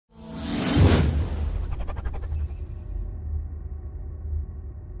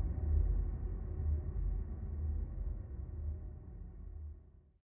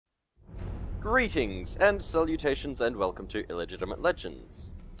Greetings and salutations and welcome to Illegitimate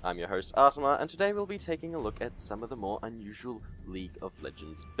Legends. I'm your host Ahrtgames, and today we'll be taking a look at some of the more unusual League of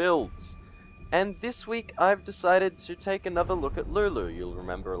Legends builds. And this week I've decided to take another look at Lulu. You'll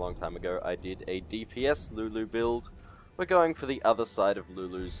remember a long time ago I did a DPS Lulu build. We're going for the other side of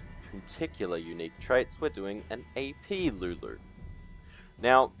Lulu's particular unique traits. We're doing an AP Lulu.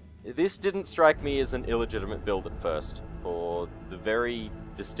 Now, this didn't strike me as an illegitimate build at first, for the very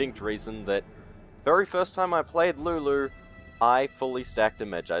distinct reason that very first time I played Lulu, I fully stacked a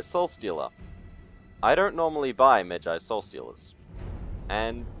Magi Soulstealer. I don't normally buy Magi Soulstealers,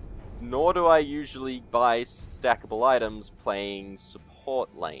 and nor do I usually buy stackable items playing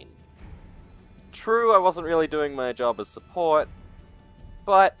support lane. True, I wasn't really doing my job as support,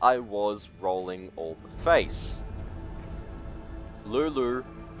 but I was rolling all the face. Lulu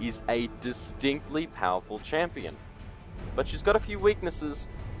is a distinctly powerful champion, but she's got a few weaknesses,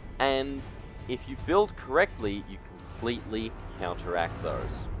 and if you build correctly, you completely counteract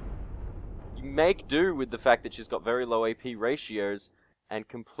those. You make do with the fact that she's got very low AP ratios and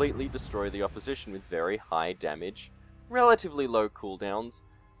completely destroy the opposition with very high damage, relatively low cooldowns,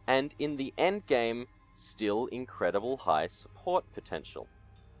 and in the end game, still incredible high support potential.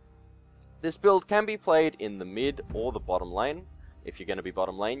 This build can be played in the mid or the bottom lane. If you're going to be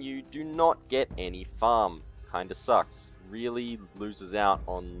bottom lane, you do not get any farm. Kinda sucks. Really loses out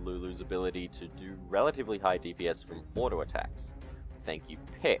on Lulu's ability to do relatively high DPS from auto attacks. Thank you,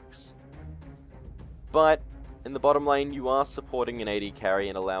 picks. But in the bottom lane, you are supporting an AD carry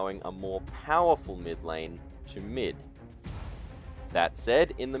and allowing a more powerful mid lane to mid. That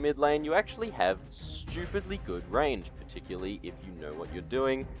said, in the mid lane, you actually have stupidly good range, particularly if you know what you're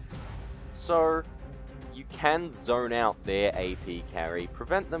doing. So you can zone out their AP carry,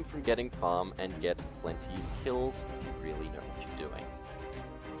 prevent them from getting farm, and get plenty of kills if you really know what you're doing.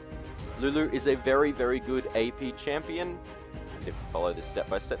 Lulu is a very, very good AP champion, and if you follow this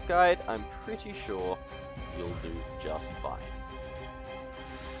step-by-step guide, I'm pretty sure you'll do just fine.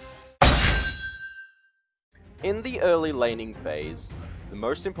 In the early laning phase, the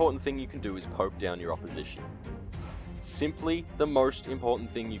most important thing you can do is poke down your opposition. Simply the most important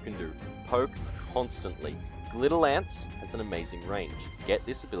thing you can do. Poke constantly. Glitter Lance has an amazing range. Get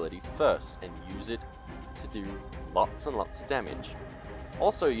this ability first and use it to do lots and lots of damage.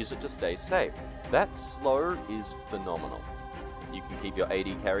 Also use it to stay safe. That slow is phenomenal. You can keep your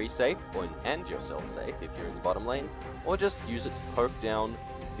AD carry safe and yourself safe if you're in the bottom lane, or just use it to poke down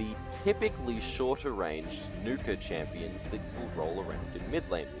the typically shorter ranged Nuka champions that will roll around in mid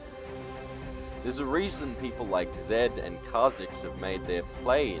lane. There's a reason people like Zed and Kha'Zix have made their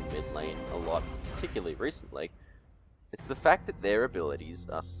play in mid lane a lot, particularly recently. It's the fact that their abilities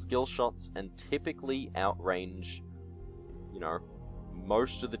are skill shots and typically outrange,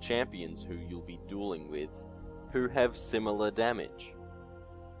 most of the champions who you'll be dueling with who have similar damage.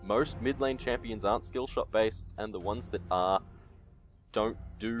 Most mid lane champions aren't skill shot based, and the ones that are don't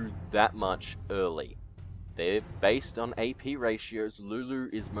do that much early. They're based on AP ratios. Lulu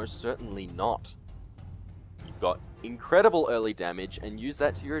is most certainly not. You've got incredible early damage, and use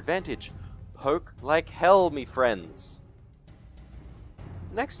that to your advantage. Poke like hell, me friends.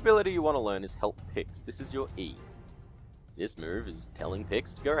 Next ability you want to learn is Help Picks. This is your E. This move is telling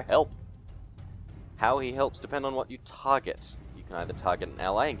Picks to go help. How he helps depend on what you target. You can either target an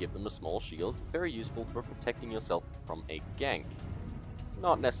ally and give them a small shield, very useful for protecting yourself from a gank.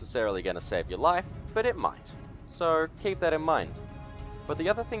 Not necessarily going to save your life, but it might, so keep that in mind. But the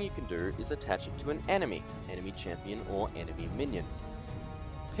other thing you can do is attach it to an enemy champion or enemy minion.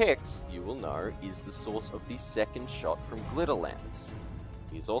 Pix, you will know, is the source of the second shot from Glitter Lance.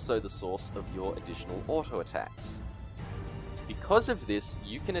 He's also the source of your additional auto attacks. Because of this,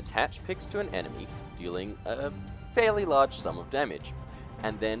 you can attach Pix to an enemy, dealing a fairly large sum of damage,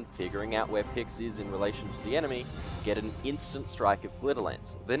 and then figuring out where Pix is in relation to the enemy, get an instant strike of Glitter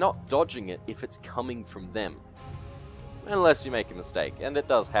Lance. They're not dodging it if it's coming from them. Unless you make a mistake, and it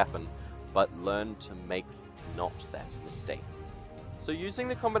does happen, but learn to make not that mistake. So using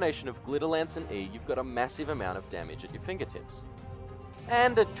the combination of Glitter Lance and E, you've got a massive amount of damage at your fingertips.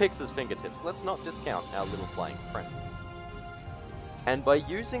 And at Pix's fingertips, let's not discount our little flying friend. And by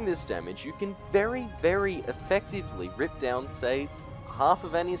using this damage, you can very, very effectively rip down, say, half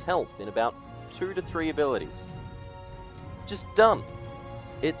of Annie's health in about 2 to 3 abilities. Just done.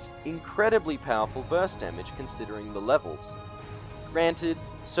 It's incredibly powerful burst damage considering the levels. Granted,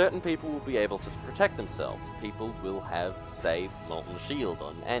 certain people will be able to protect themselves. People will have, say, Molten Shield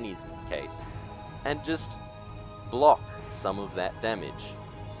on Annie's case, and just block some of that damage.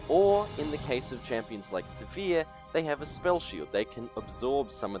 Or, in the case of champions like Severe, they have a spell shield. They can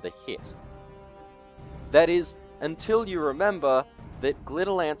absorb some of the hit. That is, until you remember that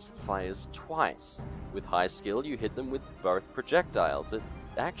Glitter Lance fires twice. With high skill, you hit them with both projectiles at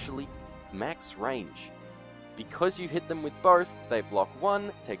actually max range. Because you hit them with both, they block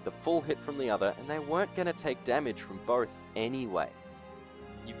one, take the full hit from the other, and they weren't going to take damage from both anyway.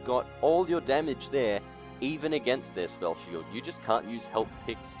 You've got all your damage there, even against their spell shield. You just can't use help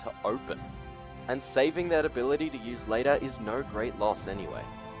picks to open. And saving that ability to use later is no great loss anyway.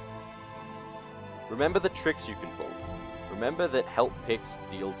 Remember the tricks you can pull. Remember that help picks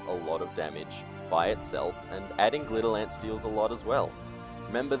deals a lot of damage by itself, and adding Glitter Lance deals a lot as well.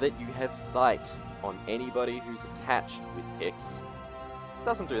 Remember that you have sight on anybody who's attached with picks. It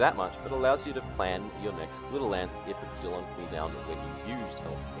doesn't do that much, but allows you to plan your next Glitter Lance if it's still on cooldown when you used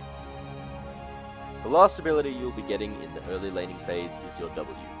help picks. The last ability you'll be getting in the early laning phase is your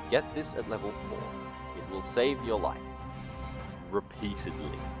W. Get this at level 4. It will save your life.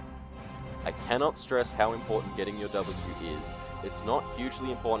 Repeatedly. I cannot stress how important getting your W is. It's not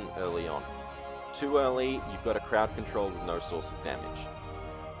hugely important early on. Too early, you've got a crowd control with no source of damage.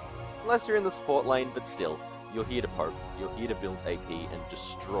 Unless you're in the support lane, but still, you're here to poke, you're here to build AP and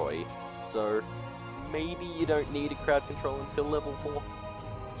destroy, so maybe you don't need a crowd control until level 4.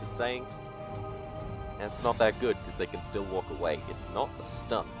 Just saying. And it's not that good, because they can still walk away. It's not a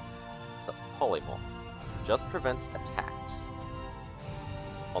stun. It's a polymorph. It just prevents attacks.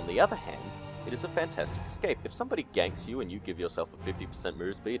 On the other hand, it is a fantastic escape. If somebody ganks you and you give yourself a 50%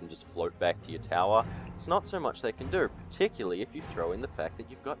 move speed and just float back to your tower, it's not so much they can do, particularly if you throw in the fact that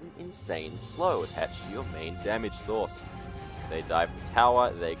you've got an insane slow attached to your main damage source. They dive the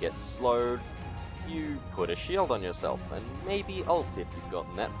tower, they get slowed, you put a shield on yourself, and maybe ult if you've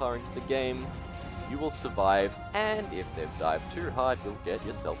gotten that far into the game. You will survive, and if they've dived too hard, you'll get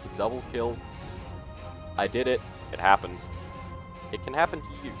yourself a double kill. I did it. It happened. It can happen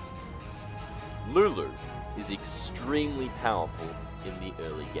to you. Lulu is extremely powerful in the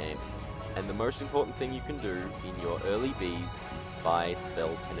early game, and the most important thing you can do in your early Bs is buy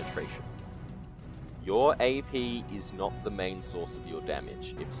spell penetration. Your AP is not the main source of your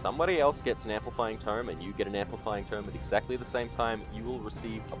damage. If somebody else gets an amplifying tome and you get an amplifying tome at exactly the same time, you will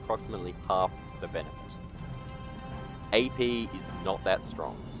receive approximately half the benefit. AP is not that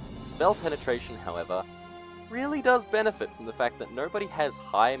strong. Spell penetration, however, really does benefit from the fact that nobody has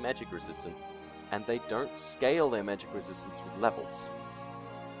high magic resistance, and they don't scale their magic resistance with levels.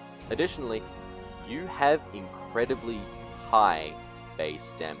 Additionally, you have incredibly high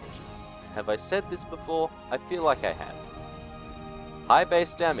base damages. Have I said this before? I feel like I have. High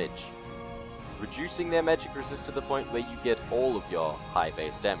base damage, reducing their magic resist to the point where you get all of your high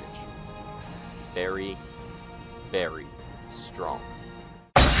base damage. Very, very strong.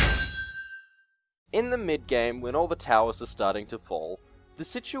 In the mid-game, when all the towers are starting to fall, the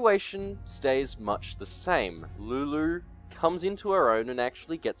situation stays much the same. Lulu comes into her own and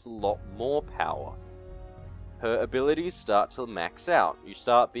actually gets a lot more power. Her abilities start to max out. You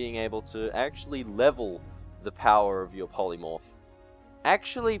start being able to actually level the power of your polymorph.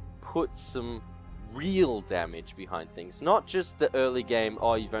 Actually put some real damage behind things. Not just the early game,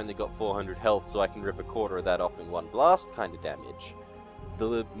 oh, you've only got 400 health so I can rip a quarter of that off in one blast kind of damage.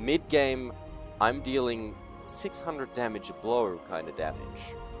 The mid-game, I'm dealing 600 damage a blow kind of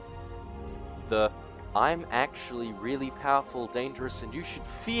damage. The I'm actually really powerful, dangerous, and you should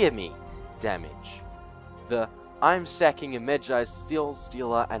fear me damage. The I'm stacking a Medjai's Soul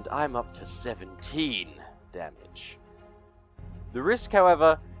Stealer and I'm up to 17 damage. The risk,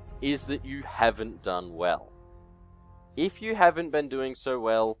 however, is that you haven't done well. If you haven't been doing so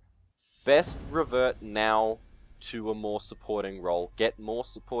well, best revert now to a more supporting role, get more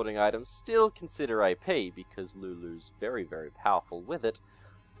supporting items, still consider AP because Lulu's very, very powerful with it,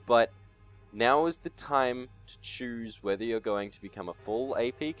 but now is the time to choose whether you're going to become a full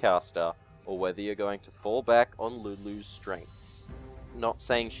AP caster or whether you're going to fall back on Lulu's strengths. Not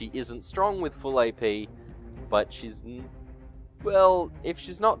saying she isn't strong with full AP, but she's, well, if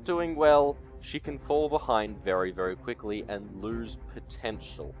she's not doing well, she can fall behind very, very quickly and lose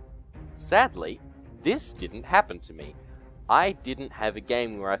potential. Sadly, this didn't happen to me. I didn't have a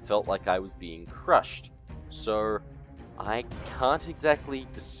game where I felt like I was being crushed, so I can't exactly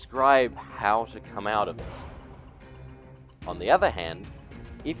describe how to come out of it. On the other hand,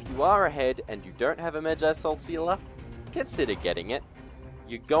 if you are ahead and you don't have a Medjai Soul Stealer, consider getting it.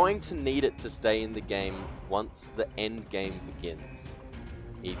 You're going to need it to stay in the game once the end game begins.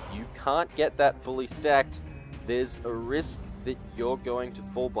 If you can't get that fully stacked, there's a risk that you're going to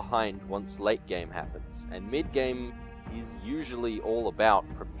fall behind once late game happens, and mid game is usually all about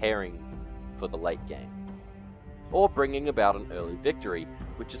preparing for the late game, or bringing about an early victory,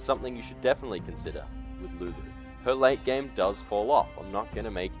 which is something you should definitely consider. with Lulu. Her late game does fall off. I'm not going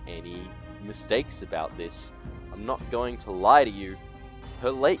to make any mistakes about this. I'm not going to lie to you.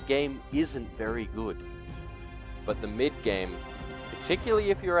 Her late game isn't very good. But the mid game, particularly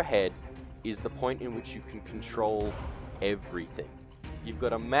if you're ahead, is the point in which you can control everything. You've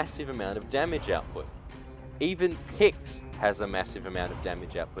got a massive amount of damage output. Even Pix has a massive amount of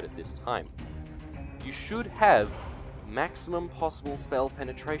damage output at this time. You should have maximum possible spell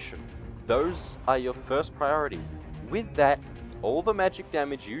penetration. Those are your first priorities. With that, all the magic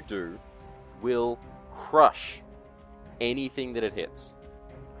damage you do will crush anything that it hits.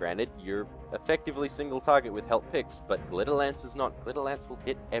 Granted, you're effectively single target with Help Pix, but Glitter Lance is not. Glitter Lance will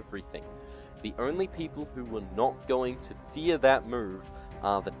hit everything. The only people who are not going to fear that move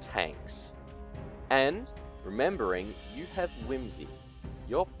are the tanks. And, remembering, you have Whimsy.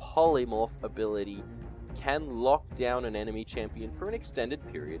 Your Polymorph ability can lock down an enemy champion for an extended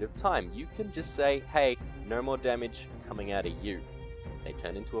period of time. You can just say, hey, no more damage coming out of you. They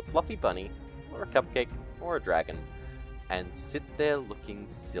turn into a fluffy bunny, or a cupcake, or a dragon, and sit there looking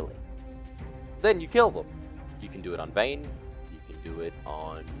silly. Then you kill them. You can do it on Vayne, you can do it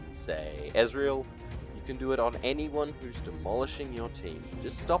on, say, Ezreal, you can do it on anyone who's demolishing your team.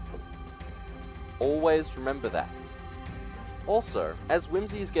 Just stop them. Always remember that. Also, as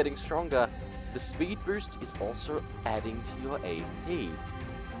Whimsy is getting stronger, the speed boost is also adding to your AP.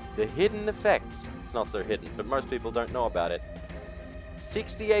 The hidden effect, it's not so hidden, but most people don't know about it.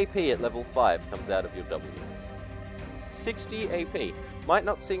 60 AP at level 5 comes out of your W. 60 AP. Might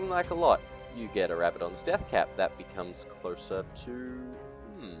not seem like a lot. You get a Rabadon's Death Cap, that becomes closer to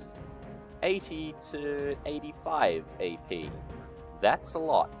 80 to 85 AP. That's a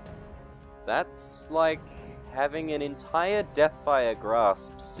lot. That's like having an entire Deathfire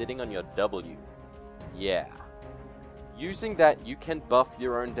Grasp sitting on your W. Yeah. Using that, you can buff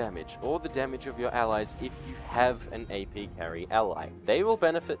your own damage, or the damage of your allies if you have an AP carry ally. They will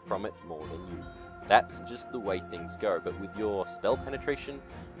benefit from it more than you. That's just the way things go, but with your spell penetration,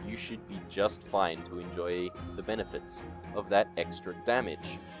 you should be just fine to enjoy the benefits of that extra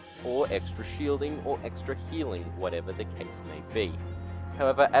damage, or extra shielding, or extra healing, whatever the case may be.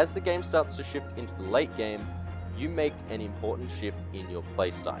 However, as the game starts to shift into the late game, you make an important shift in your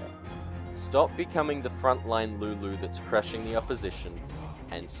playstyle. Stop becoming the frontline Lulu that's crushing the opposition,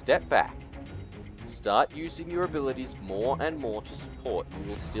 and step back. Start using your abilities more and more to support. You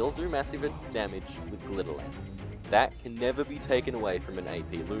will still do massive damage with Glitter Lance. That can never be taken away from an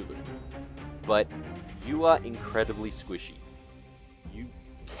AP Lulu. But you are incredibly squishy. You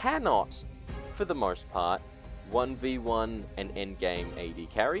cannot, for the most part, 1v1 an endgame AD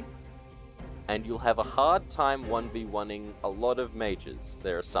carry, and you'll have a hard time 1v1ing a lot of mages.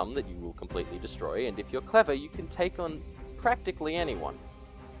 There are some that you will completely destroy, and if you're clever, you can take on practically anyone,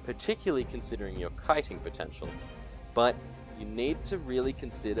 particularly considering your kiting potential. But you need to really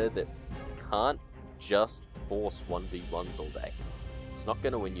consider that you can't just force 1v1s all day. It's not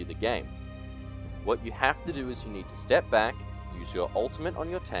going to win you the game. What you have to do is you need to step back, use your ultimate on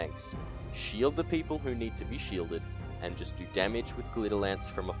your tanks, shield the people who need to be shielded, and just do damage with Glitter Lance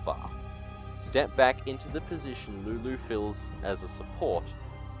from afar. Step back into the position Lulu fills as a support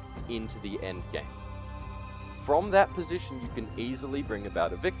into the end game. From that position, you can easily bring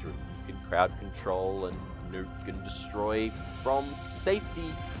about a victory. You can crowd control and nuke and destroy from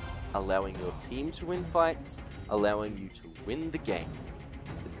safety, allowing your team to win fights, allowing you to win the game.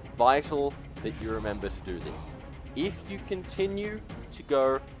 It's vital that you remember to do this. If you continue to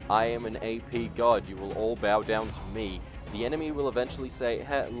go, I am an AP god, you will all bow down to me, the enemy will eventually say,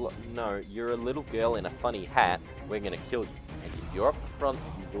 hey, no, you're a little girl in a funny hat, we're gonna kill you. And if you're up front,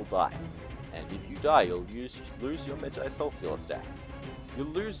 you will die. And if you die, you'll lose your Magi Soulstealer stacks. You'll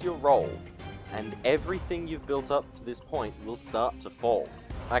lose your role, and everything you've built up to this point will start to fall.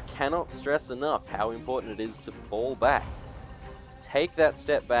 I cannot stress enough how important it is to fall back. Take that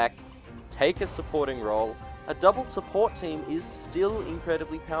step back, take a supporting role. A double support team is still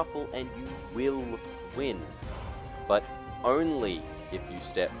incredibly powerful, and you will win. But only if you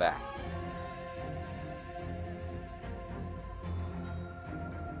step back.